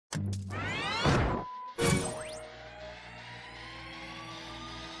Sometimes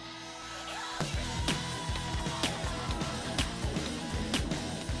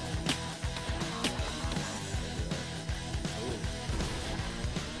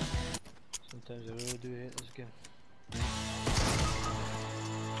I really do hate this game.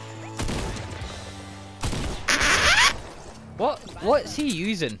 What's he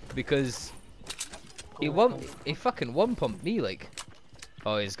using? Because he fucking one pumped me like.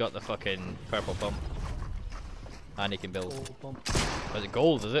 Oh, he's got the fucking purple pump. And he can build. Gold pump. Oh, is it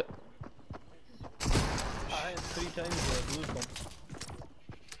gold, is it? I hit 3 times the blue pump.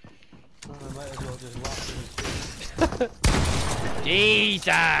 I might as well just laugh in his face.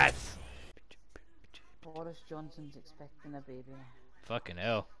 Jesus! Boris Johnson's expecting a baby. Fucking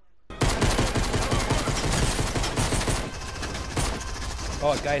hell.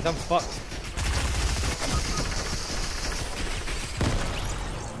 Oh guys, I'm fucked.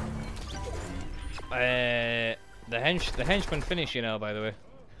 The henchman finish you now, by the way.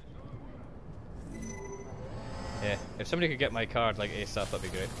 Yeah, if somebody could get my card like ASAP, that'd be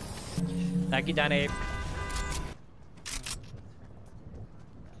great. Thank you, Danny.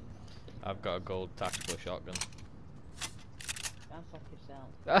 I've got a gold tactical shotgun. Don't fuck yourself.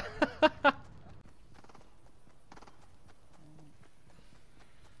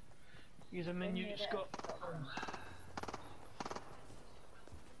 Use a menu, Scott.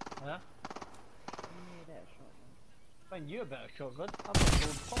 Huh? Find you a better shotgun. I've got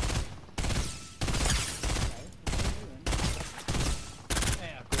gold pump.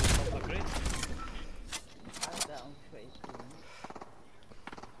 Yeah, a gold pump are great. I have that on 20 screens.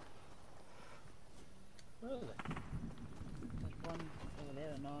 Really? There's one over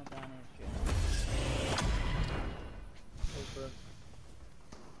there, another down here. Go for it.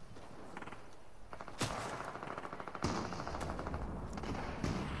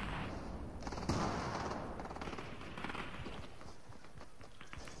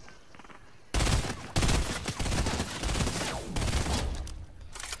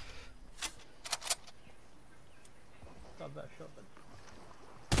 Got that shotgun.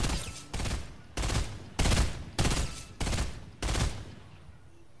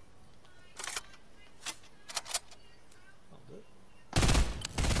 I'll do it.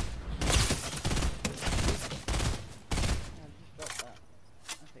 I just dropped that.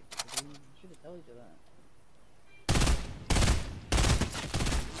 I think I should have told you that.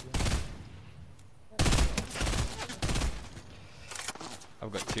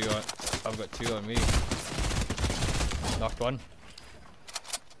 I've got two on me. Knocked one.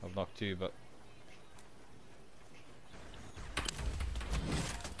 I've knocked two, but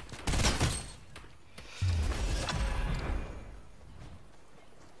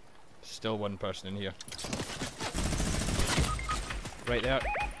still one person in here. Right there.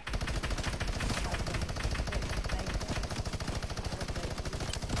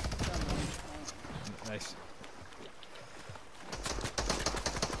 Nice.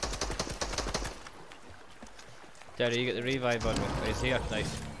 Terry, you get the revive on me. Oh, he's here.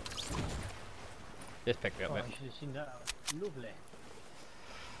 Nice. Just pick me up, Oh, mate. I should have seen that. Lovely.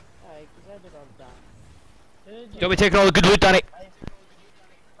 Alright, because I did all that. Don't be taking all the good loot, Danny.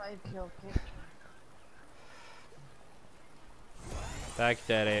 5 kill kick. Thanks,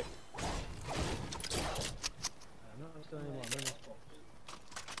 Terry. I'm not still anymore. I'm in this box.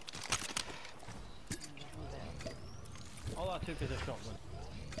 All I took is a shotgun.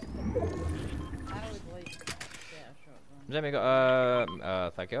 I would like to get a shotgun. Has anybody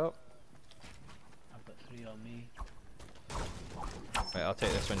got thank you. I've got 3 on me. Right, I'll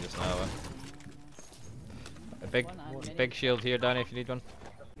take this one just now. A big, One and big shield here, Danny, if you need one.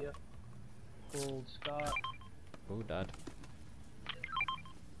 Yep. Gold scar. Oh, Dad.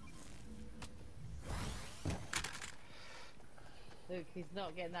 Look, he's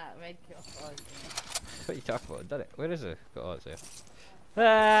not getting that red kill. Oh, What are you talking about? Did it? Where is it? Oh, it's here.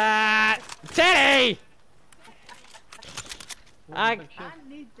 Teddy! I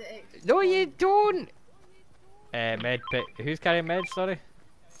need the extra. No, you don't! Med pick. Who's carrying meds, sorry?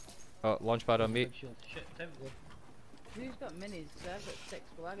 Oh, launch pad on me. Shit, Tezbo. Who's got minis? Because I've got 6,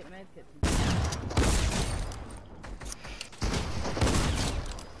 well I got the medkits.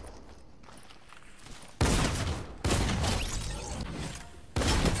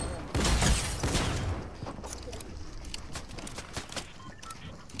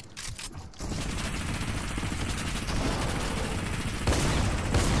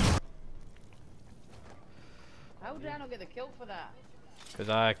 How did I not get the kill for that? Because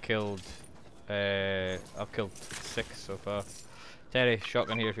I killed... I've killed 6 so far. Terry,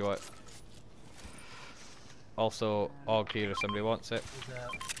 shotgun here if you want. Also, AUG here if somebody wants it.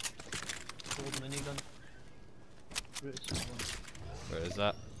 Gold minigun. Brutus one. Where is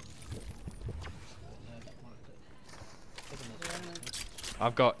that? Marked it. Taking this one, I think.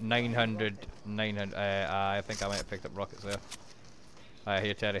 I've got 900. I think I might have picked up rockets there.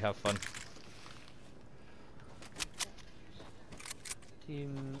 Here, Terry, have fun.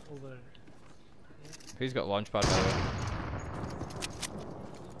 Team over. Who's got launch pad, by the way?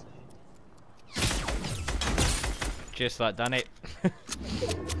 Just like Danny. He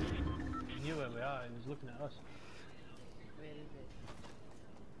knew where we are, he was looking at us. Where is it?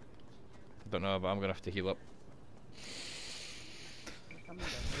 Don't know, but I'm gonna have to heal up. They're coming down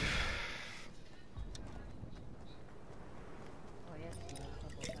here. Oh yes, you know,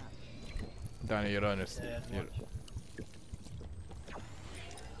 purple cap. Danny, you're honest. Yeah, You're,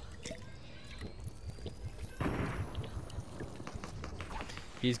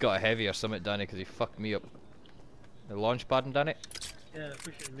 he's got a heavy or something, Danny, because he fucked me up. The launch pad and Danny? Yeah, they're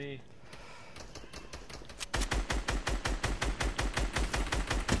pushing me.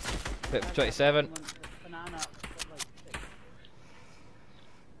 Bit for 27. Banana, got like 6.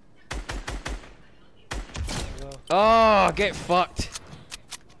 There we go. Oh, get fucked!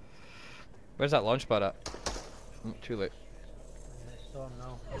 Where's that launch pad at? Too late. Storm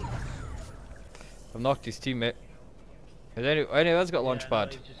now. I've knocked his teammate. Has anyone's got launch Yeah, no,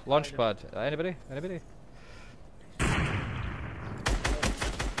 pad? he's just Launch pad. hiding. Anybody? Anybody?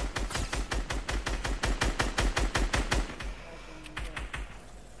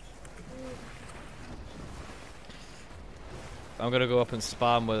 I'm gonna go up and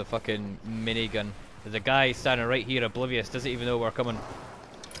spam with a fucking minigun. There's a guy standing right here, oblivious, doesn't even know we're coming.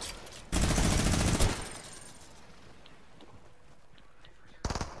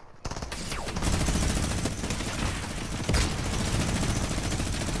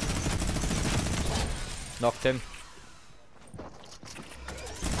 Knocked him.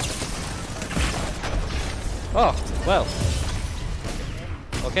 Oh, well.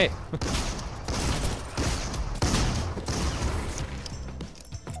 Okay.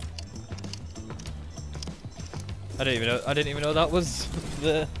 I didn't even know that was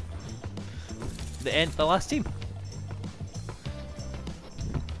the end, the last team.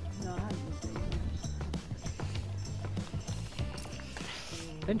 No, I haven't seen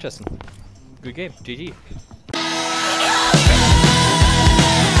it. Interesting. Good game. GG.